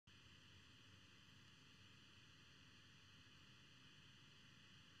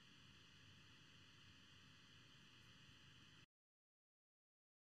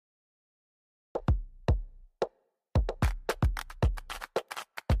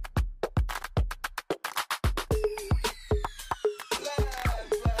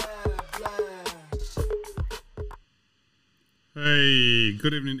Hey,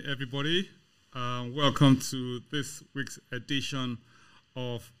 good evening, everybody. Welcome to this week's edition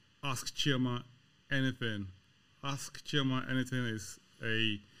of Ask Chioma Anything. Ask Chioma Anything is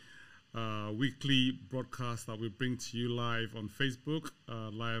a weekly broadcast that we bring to you live on Facebook,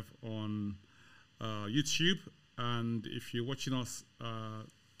 live on YouTube. And if you're watching us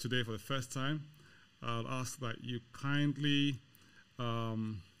today for the first time, I'll ask that you kindly,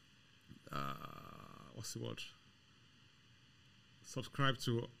 what's the word? Subscribe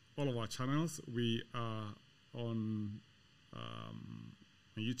to all of our channels. We are on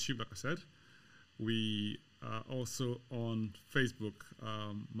YouTube, like I said. We are also on Facebook.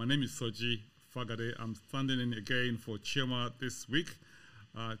 My name is Soji Fagade. I'm standing in again for Chioma this week.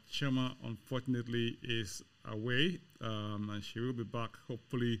 Chioma, unfortunately, is away, and she will be back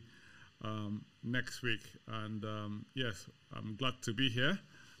hopefully next week. And yes, I'm glad to be here,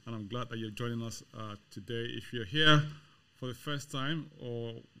 and I'm glad that you're joining us today. If you're here for the first time,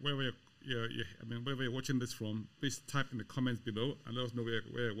 or wherever wherever you're watching this from, please type in the comments below and let us know where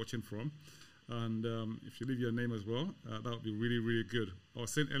you're watching from. And if you leave your name as well, that would be really, really good. I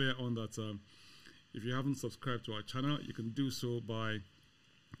was saying earlier on that if you haven't subscribed to our channel, you can do so by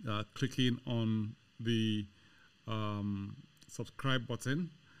clicking on the subscribe button.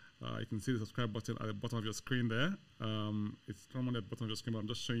 You can see the subscribe button at the bottom of your screen there. It's normally at the bottom of your screen, but I'm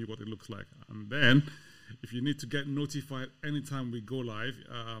just showing you what it looks like. And then, if you need to get notified anytime we go live,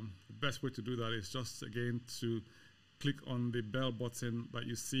 the best way to do that is just, again, to click on the bell button that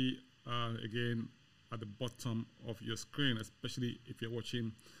you see, again, at the bottom of your screen, especially if you're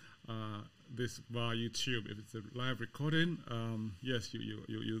watching this via YouTube. If it's a live recording, yes,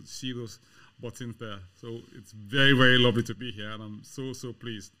 you'll see those buttons there. So it's very, very lovely to be here, and I'm so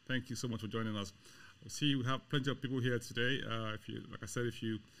pleased. Thank you so much for joining us. I see we have plenty of people here today. Like I said, if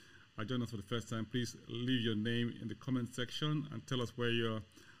you are joining us for the first time, please leave your name in the comment section and tell us where you're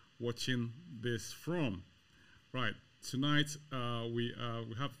watching this from. Right, tonight we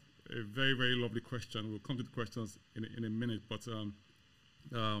have a very, very lovely question. We'll come to the questions in a minute, but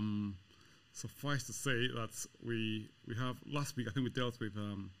suffice to say that we have, last week I think we dealt with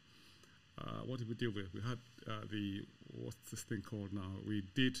what did we deal with? We had what's this thing called now? We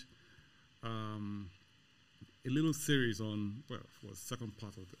did a little series on, well, it was the second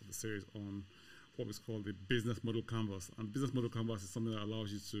part of the series on what was called the business model canvas. And business model canvas is something that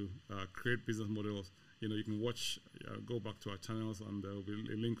allows you to create business models. You know, you can watch, go back to our channels, and there will be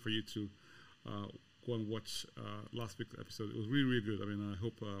a link for you to go and watch last week's episode. It was really, really good. I mean, I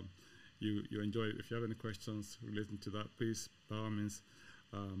hope you enjoy it. If you have any questions relating to that, please, by all means,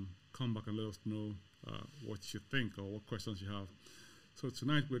 come back and let us know what you think or what questions you have. So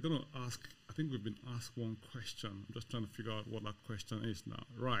tonight we're going to ask, I think we've been asked one question. I'm just trying to figure out what that question is now.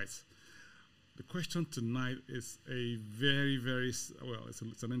 Right. The question tonight is a very, very, well, it's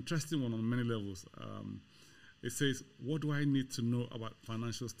an interesting one on many levels. It says, what do I need to know about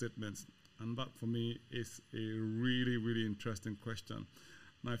financial statements? And that for me is a really, really interesting question.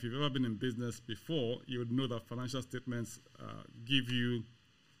 Now, if you've ever been in business before, you would know that financial statements give you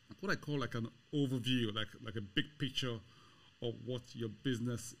what I call like an overview, like a big picture of what your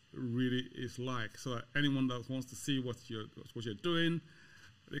business really is like, so that anyone that wants to see what you're doing,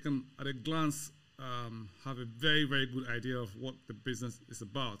 they can at a glance have a very, very good idea of what the business is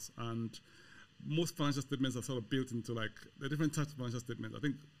about. And most financial statements are sort of built into like the different types of financial statements. I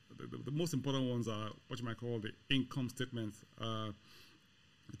think the most important ones are what you might call the income statements. To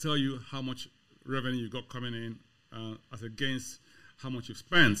tell you how much revenue you got coming in as against how much you've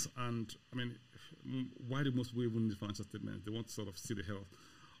spent. And I mean, why do most people even need financial statements? They want to sort of see the health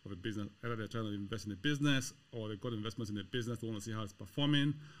of a business. Either they're trying to invest in a business, or they've got investments in a business, they want to see how it's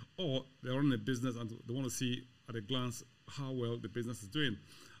performing, or they're running a business and they want to see at a glance how well the business is doing.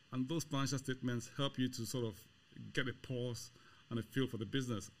 And those financial statements help you to sort of get a pulse and a feel for the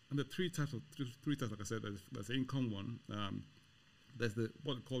business. And the three types, like I said, there's the income one, there's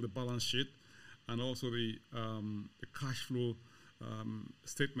what we call the balance sheet, and also the cash flow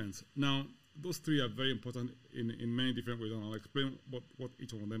statements. Now, those three are very important in many different ways, and I'll explain what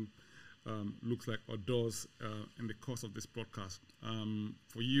each one of them looks like or does in the course of this broadcast.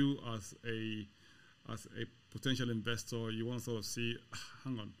 For you as a potential investor, you want to sort of see,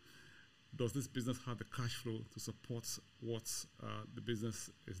 hang on, does this business have the cash flow to support what the business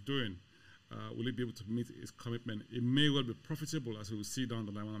is doing? Will it be able to meet its commitment? It may well be profitable, as we will see down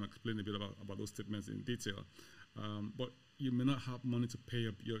the line when I'm explaining a bit about those statements in detail. But you may not have money to pay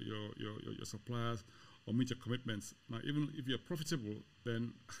your suppliers or meet your commitments. Now, even if you're profitable,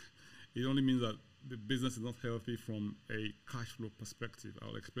 then it only means that the business is not healthy from a cash flow perspective.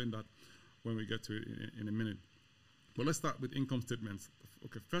 I'll explain that when we get to it in a minute. But let's start with income statements.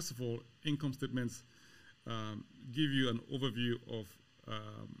 Okay, first of all, income statements give you an overview of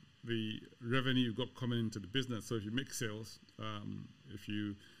the revenue you've got coming into the business. So if you make sales, if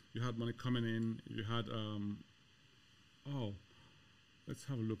you had money coming in, you had let's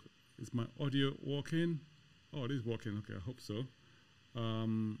have a look. Is my audio working? Oh, it is working. Okay, I hope so.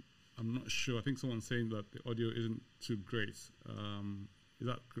 I'm not sure. I think someone's saying that the audio isn't too great. Is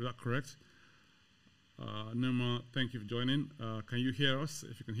that correct? Nirma, thank you for joining. Can you hear us?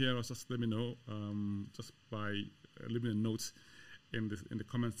 If you can hear us, just let me know. Just by leaving a note in the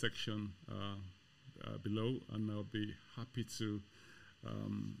comment section below, and I'll be happy to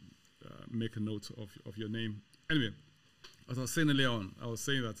make a note of your name. Anyway, as I was saying earlier on, I was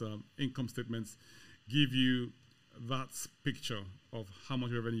saying that income statements give you that picture of how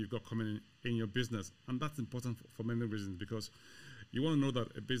much revenue you've got coming in your business, and that's important for many reasons, because you want to know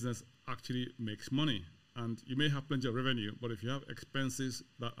that a business actually makes money. And you may have plenty of revenue, but if you have expenses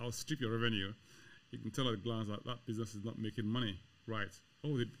that outstrip your revenue, you can tell at a glance that that business is not making money. Right.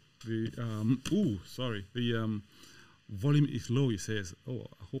 Oh, the volume is low, he says. Oh,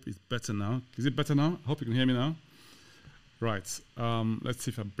 I hope it's better now. Is it better now? I hope you can hear me now. Right. Let's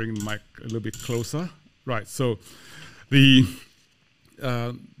see if I bring the mic a little bit closer. Right. So the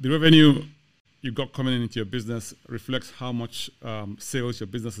revenue you've got coming into your business reflects how much sales your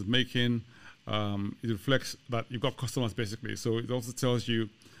business is making. It reflects that you've got customers, basically. So it also tells you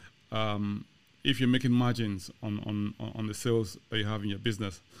if you're making margins on the sales that you have in your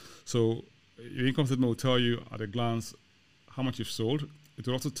business. So your income statement will tell you at a glance how much you've sold. It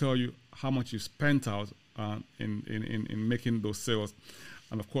will also tell you how much you've spent out in making those sales.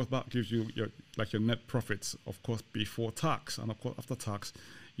 And of course, that gives you your net profits, of course, before tax. And of course, after tax,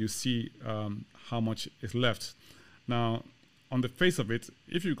 you see how much is left. Now, on the face of it,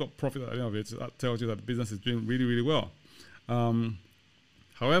 if you've got profit at the end of it, that tells you that the business is doing really, really well.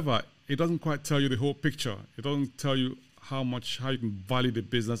 However, it doesn't quite tell you the whole picture. It doesn't tell you how you can value the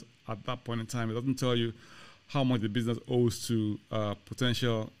business at that point in time. It doesn't tell you how much the business owes to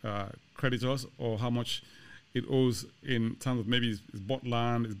potential creditors, or how much it owes in terms of maybe it's bought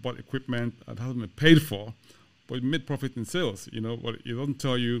land, it's bought equipment that hasn't been paid for, but it made profit in sales, but it doesn't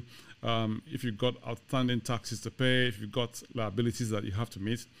tell you if you've got outstanding taxes to pay, if you've got liabilities that you have to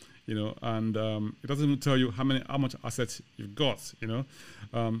meet, and it doesn't even tell you how much assets you've got,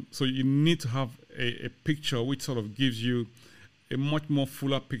 So you need to have a picture which sort of gives you a much more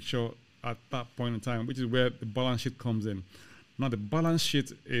fuller picture at that point in time, which is where the balance sheet comes in. Now, the balance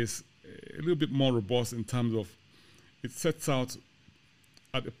sheet is a little bit more robust in terms of it sets out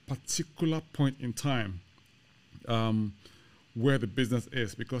at a particular point in time where the business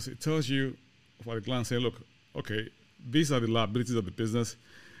is, because it tells you at a glance, say, look, okay, these are the liabilities of the business,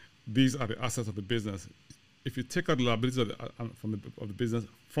 these are the assets of the business. If you take out the liabilities of the business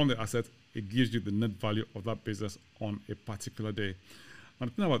from the asset, it gives you the net value of that business on a particular day. And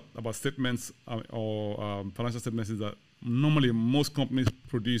the thing about statements or financial statements is that normally most companies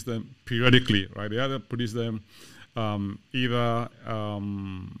produce them periodically, right? They either produce them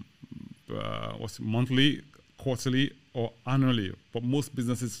monthly, quarterly, or annually. But most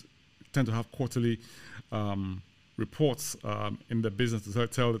businesses tend to have quarterly reports in the business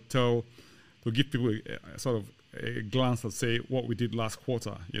to give people a sort of a glance of, say, what we did last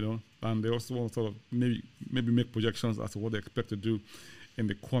quarter, and they also want to sort of maybe make projections as to what they expect to do in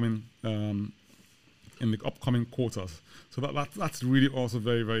the coming in the upcoming quarters. So that's really also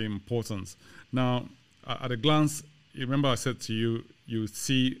very, very important. Now, at a glance, remember I said to you, you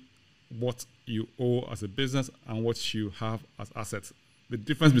see what you owe as a business and what you have as assets. The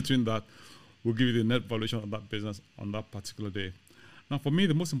difference between that will give you the net valuation of that business on that particular day. Now, for me,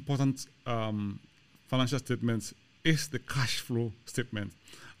 the most important financial statement is the cash flow statement.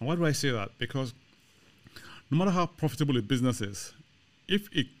 And why do I say that? Because no matter how profitable a business is, if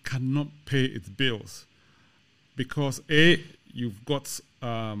it cannot pay its bills, because you've got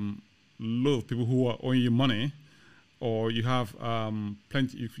loads of people who are owing you money, or you have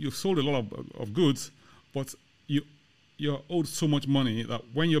plenty, you've sold a lot of goods, but you're owed so much money that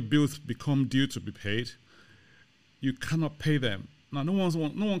when your bills become due to be paid, you cannot pay them. Now, no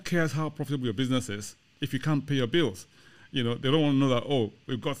one cares how profitable your business is if you can't pay your bills. They don't want to know that, oh,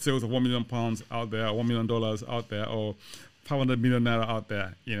 we've got sales of £1 million out there, $1 million out there, or 500 million naira out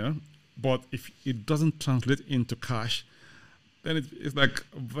there, But if it doesn't translate into cash, then it's like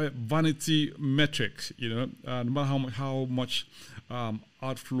vanity metrics, No matter how much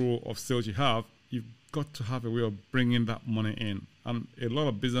outflow of sales you have, you've got to have a way of bringing that money in. And a lot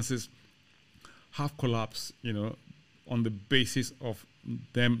of businesses have collapsed, on the basis of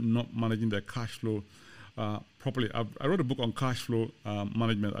them not managing their cash flow properly. I wrote a book on cash flow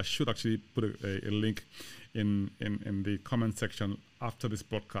management. I should actually put a link in the comment section after this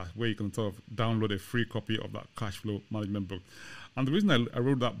podcast, where you can sort of download a free copy of that cash flow management book. And the reason I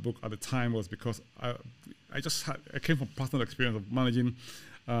wrote that book at the time was because I came from personal experience of managing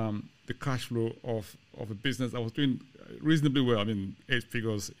the cash flow of a business. I was doing reasonably well. I mean, 8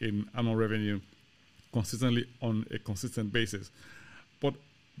 figures in annual revenue consistently on a consistent basis. But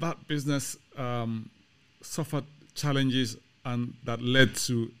that business suffered challenges, and that led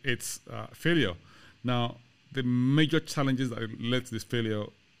to its failure. Now, the major challenges that led to this failure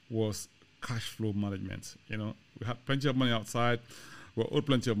was cash flow management. You know, we had plenty of money outside, we owed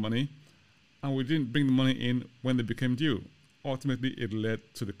plenty of money, and we didn't bring the money in when they became due. Ultimately, it led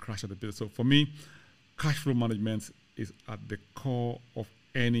to the crash of the business. So for me, cash flow management is at the core of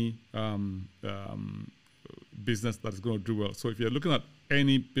any business that is going to do well. So if you're looking at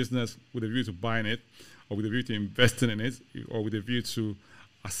any business with a view to buying it, or with a view to investing in it, or with a view to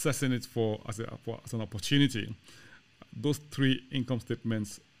assessing it as an opportunity, those 3 income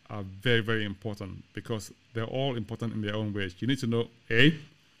statements are very, very important, because they're all important in their own ways. You need to know, A,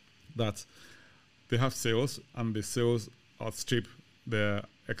 that they have sales, and the sales outstrip their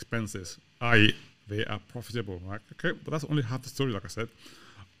expenses, i.e., they are profitable, right? Okay, but that's only half the story, like I said.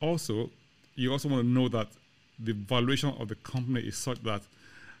 Also, you also want to know that the valuation of the company is such that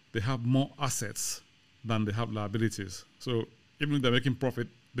they have more assets than they have liabilities. So even if they're making profit,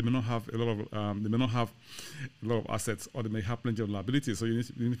 they may not have a lot of assets, or they may have plenty of liabilities. So you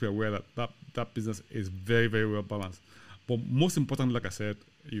need to be aware that business is very, very well balanced. But most importantly, like I said,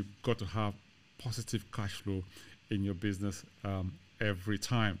 you've got to have positive cash flow in your business every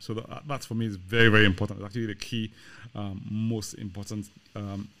time. So that for me is very, very important. It's actually the key, most important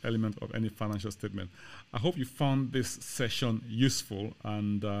element of any financial statement. I hope you found this session useful,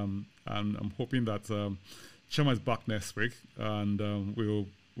 and I'm hoping that Chioma is back next week, and we'll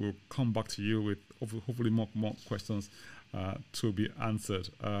come back to you with hopefully more questions to be answered.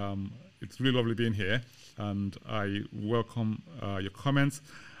 It's really lovely being here, and I welcome your comments.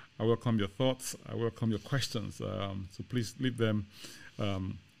 I welcome your thoughts. I welcome your questions. So please leave them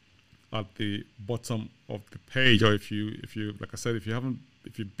at the bottom of the page, or if you, like I said, if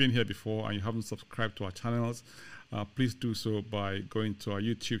you've been here before and you haven't subscribed to our channels, please do so by going to our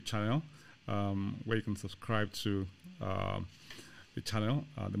YouTube channel, where you can subscribe to the channel.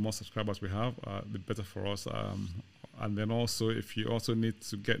 The more subscribers we have, the better for us. And then also, if you also need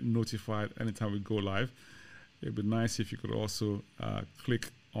to get notified anytime we go live, it'd be nice if you could also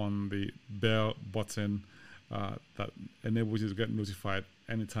click on the bell button that enables you to get notified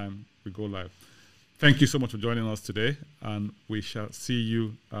anytime we go live. Thank you so much for joining us today, and we shall see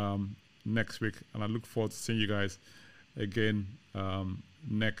you next week. And I look forward to seeing you guys again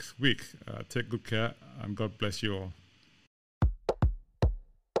next week. Take good care, and God bless you all.